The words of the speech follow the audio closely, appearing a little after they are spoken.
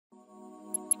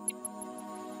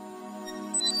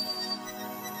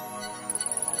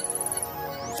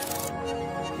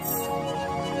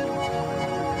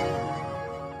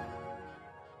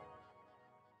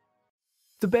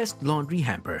The best laundry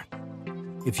hamper.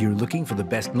 If you're looking for the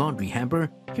best laundry hamper,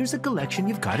 here's a collection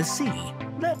you've got to see.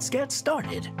 Let's get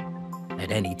started.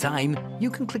 At any time, you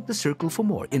can click the circle for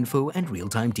more info and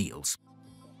real-time deals.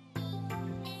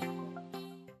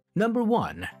 Number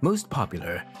 1. Most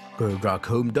popular. Bird Rock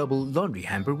Home Double Laundry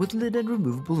Hamper with lid and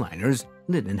removable liners,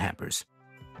 Linen Hampers.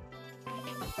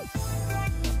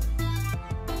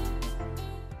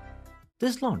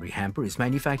 This laundry hamper is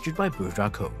manufactured by Bird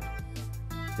Rock Home.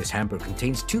 This hamper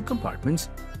contains 2 compartments,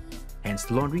 hence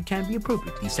the laundry can be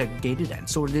appropriately segregated and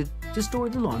sorted to store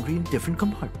the laundry in different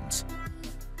compartments.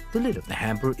 The lid of the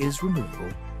hamper is removable.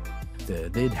 The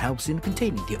lid helps in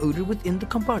containing the odor within the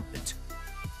compartment.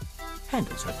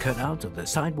 Handles are cut out of the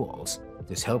side walls.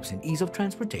 This helps in ease of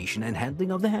transportation and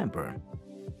handling of the hamper.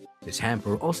 This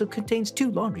hamper also contains 2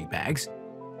 laundry bags.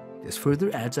 This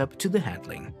further adds up to the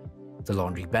handling. The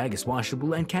laundry bag is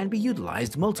washable and can be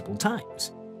utilized multiple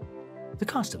times. The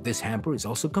cost of this hamper is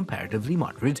also comparatively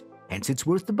moderate, hence it's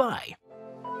worth the buy.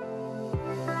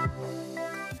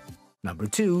 Number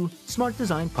 2. Smart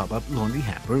Design Pop-Up Laundry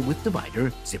Hamper with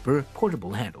divider, zipper,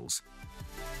 portable handles.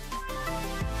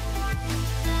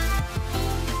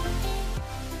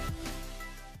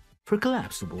 For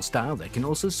collapsible style that can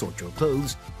also sort your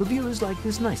clothes, reviewers like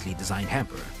this nicely designed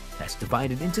hamper that's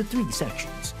divided into 3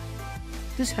 sections.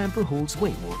 This hamper holds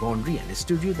way more laundry and is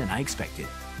sturdier than I expected,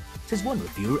 says one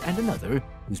reviewer, and another,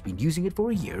 who's been using it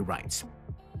for a year, writes,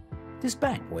 "This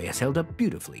bad boy has held up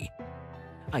beautifully.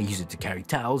 I use it to carry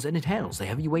towels and it handles the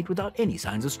heavy weight without any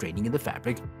signs of straining in the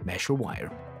fabric, mesh or wire."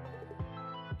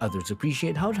 Others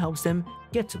appreciate how it helps them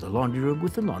get to the laundry room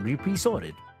with the laundry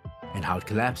pre-sorted, and how it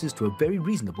collapses to a very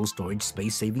reasonable storage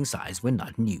space-saving size when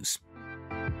not in use.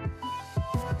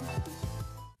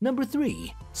 Number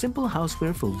 3. Simple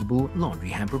Houseware Foldable Laundry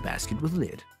Hamper Basket with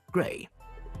Lid, Gray.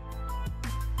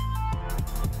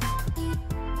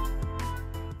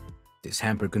 This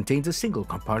hamper contains a single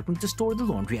compartment to store the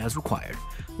laundry as required.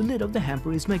 The lid of the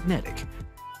hamper is magnetic,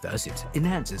 thus it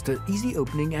enhances the easy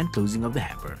opening and closing of the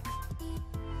hamper.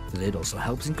 The lid also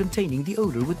helps in containing the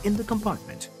odor within the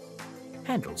compartment.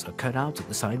 Handles are cut out of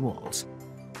the side walls.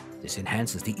 This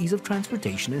enhances the ease of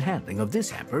transportation and handling of this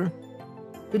hamper.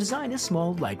 The design is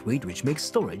small, lightweight, which makes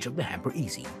storage of the hamper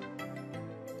easy.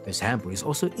 This hamper is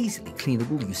also easily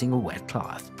cleanable using a wet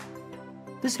cloth.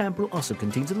 This hamper also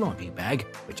contains a laundry bag,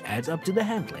 which adds up to the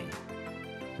handling.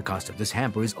 The cost of this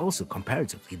hamper is also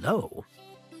comparatively low.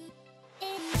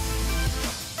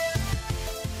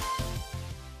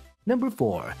 Number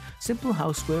 4. Simple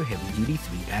Houseware Heavy Duty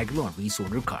 3-Bag Laundry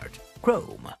Sorter Cart,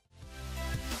 Chrome.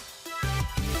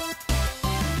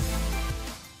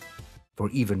 For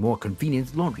even more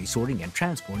convenient laundry sorting and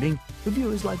transporting,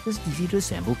 reviewers like this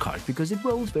easy-to-assemble cart because it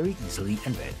rolls very easily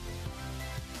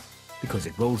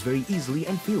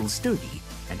and feels sturdy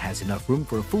and has enough room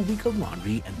for a full week of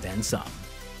laundry and then some.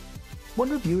 One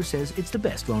reviewer says it's the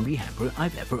best laundry hamper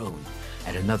I've ever owned,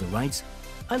 and another writes,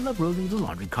 "I love rolling the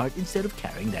laundry cart instead of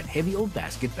carrying that heavy old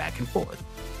basket back and forth."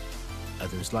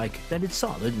 Others like that it's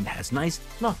solid and has nice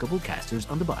lockable casters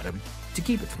on the bottom to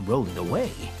keep it from rolling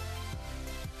away.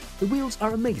 The wheels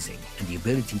are amazing, and the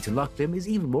ability to lock them is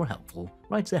even more helpful,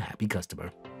 writes a happy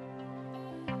customer.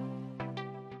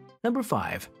 Number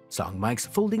 5. Song Mike's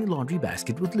Folding Laundry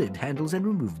Basket with Lid, Handles and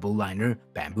Removable Liner,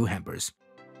 Bamboo Hampers.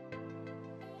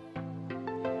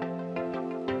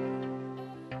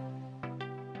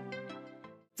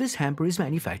 This hamper is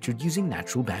manufactured using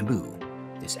natural bamboo.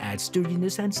 This adds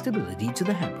sturdiness and stability to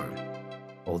the hamper.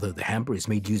 Although the hamper is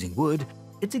made using wood,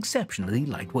 it's exceptionally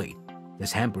lightweight.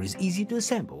 This hamper is easy to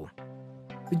assemble.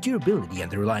 The durability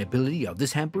and the reliability of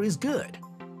this hamper is good.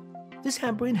 This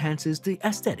hamper enhances the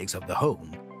aesthetics of the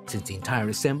home. Since the entire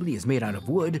assembly is made out of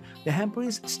wood, the hamper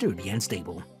is sturdy and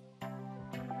stable.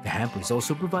 The hamper is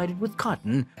also provided with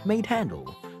cotton-made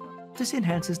handle. This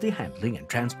enhances the handling and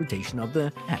transportation of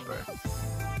the hamper.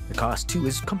 The cost too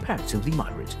is comparatively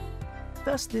moderate.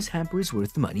 Thus, this hamper is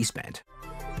worth the money spent.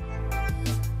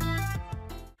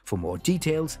 For more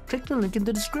details, click the link in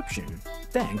the description.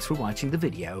 Thanks for watching the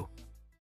video.